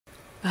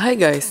Hi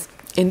guys,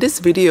 in this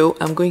video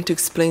I'm going to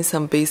explain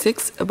some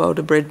basics about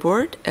a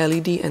breadboard,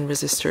 LED and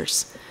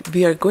resistors.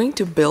 We are going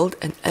to build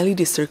an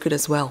LED circuit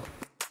as well.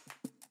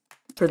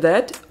 For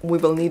that we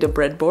will need a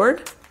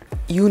breadboard,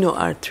 Arduino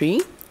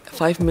R3,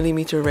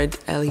 5mm red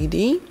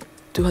LED,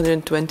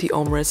 220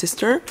 ohm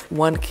resistor,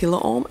 1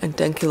 kilo ohm and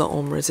 10 kilo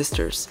ohm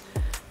resistors,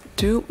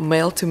 2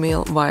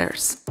 male-to-male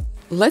wires.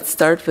 Let's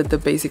start with the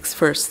basics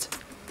first.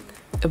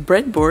 A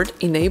breadboard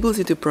enables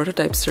you to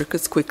prototype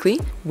circuits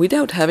quickly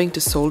without having to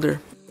solder.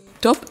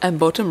 Top and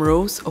bottom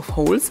rows of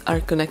holes are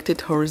connected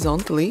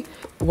horizontally,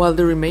 while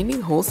the remaining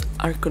holes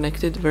are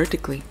connected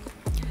vertically.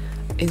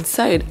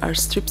 Inside are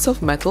strips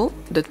of metal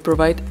that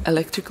provide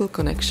electrical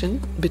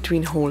connection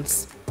between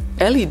holes.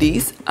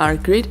 LEDs are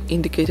great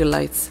indicator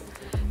lights.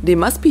 They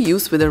must be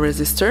used with a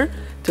resistor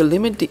to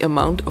limit the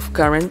amount of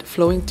current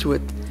flowing through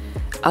it,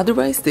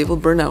 otherwise they will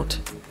burn out.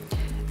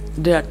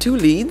 There are two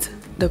leads.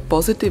 The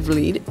positive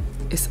lead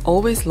is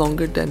always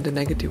longer than the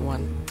negative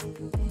one.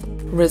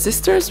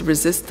 Resistors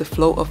resist the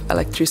flow of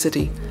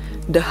electricity.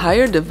 The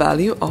higher the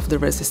value of the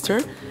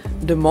resistor,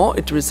 the more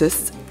it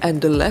resists and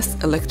the less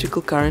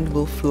electrical current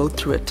will flow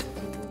through it.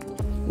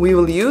 We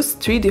will use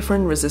three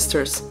different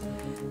resistors: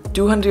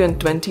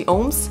 220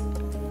 ohms,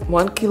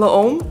 1 kilo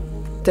ohm,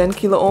 10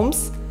 kilo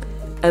ohms,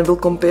 and we'll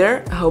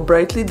compare how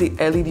brightly the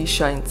LED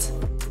shines.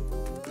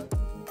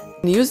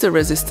 Use the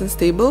resistance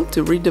table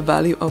to read the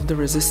value of the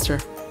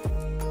resistor.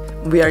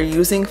 We are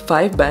using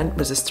 5-band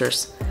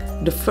resistors.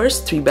 The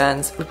first 3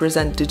 bands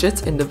represent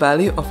digits in the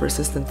value of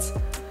resistance.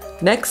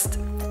 Next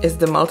is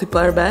the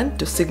multiplier band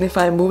to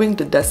signify moving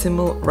the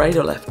decimal right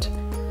or left.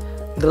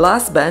 The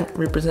last band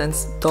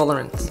represents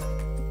tolerance.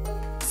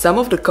 Some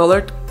of the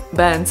colored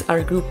bands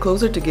are grouped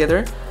closer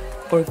together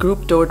or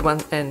grouped toward one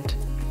end.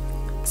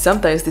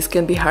 Sometimes this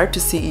can be hard to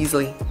see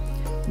easily.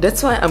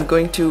 That's why I'm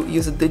going to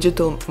use a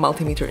digital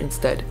multimeter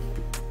instead.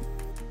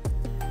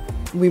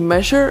 We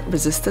measure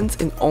resistance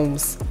in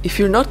ohms. If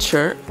you're not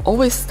sure,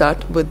 always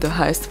start with the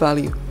highest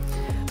value.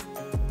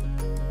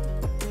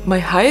 My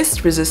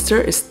highest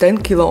resistor is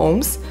 10 kilo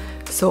ohms,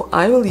 so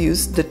I will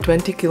use the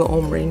 20 kilo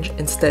ohm range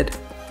instead.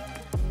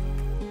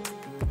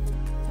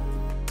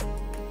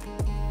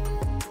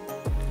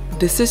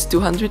 This is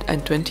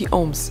 220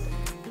 ohms.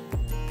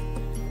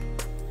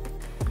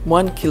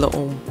 1 kilo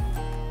ohm.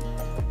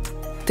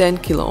 10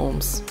 kilo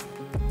ohms.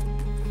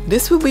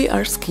 This will be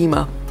our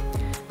schema.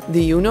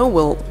 The Arduino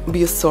will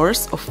be a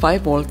source of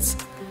 5 volts.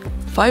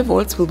 5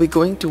 volts will be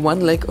going to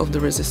one leg of the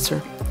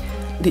resistor.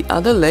 The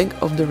other leg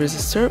of the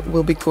resistor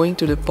will be going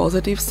to the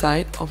positive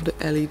side of the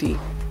LED.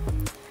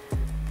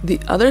 The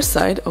other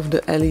side of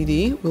the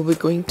LED will be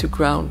going to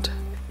ground.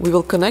 We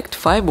will connect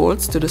 5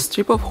 volts to the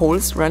strip of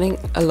holes running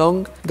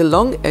along the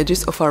long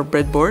edges of our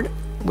breadboard,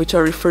 which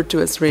are referred to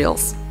as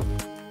rails.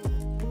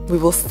 We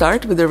will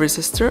start with the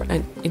resistor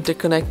and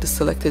interconnect the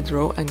selected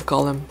row and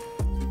column.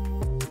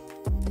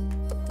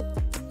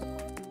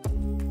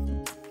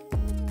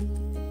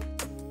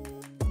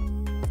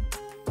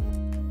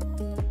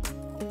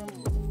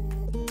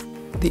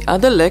 The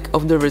other leg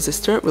of the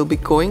resistor will be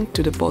going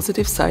to the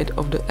positive side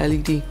of the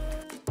LED.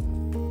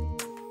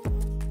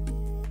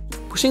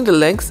 Pushing the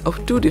legs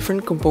of two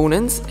different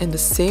components in the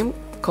same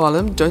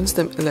column joins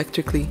them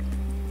electrically.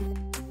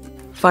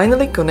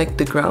 Finally, connect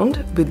the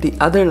ground with the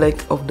other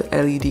leg of the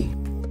LED.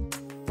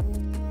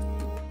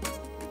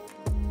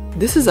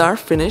 This is our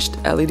finished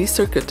LED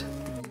circuit.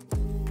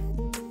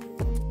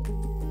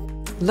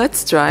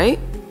 Let's try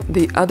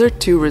the other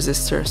two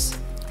resistors.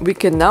 We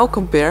can now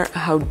compare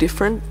how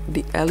different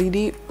the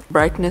LED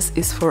brightness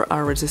is for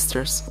our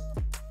resistors.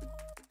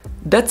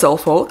 That's all,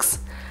 folks.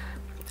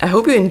 I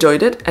hope you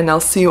enjoyed it, and I'll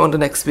see you on the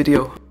next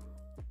video.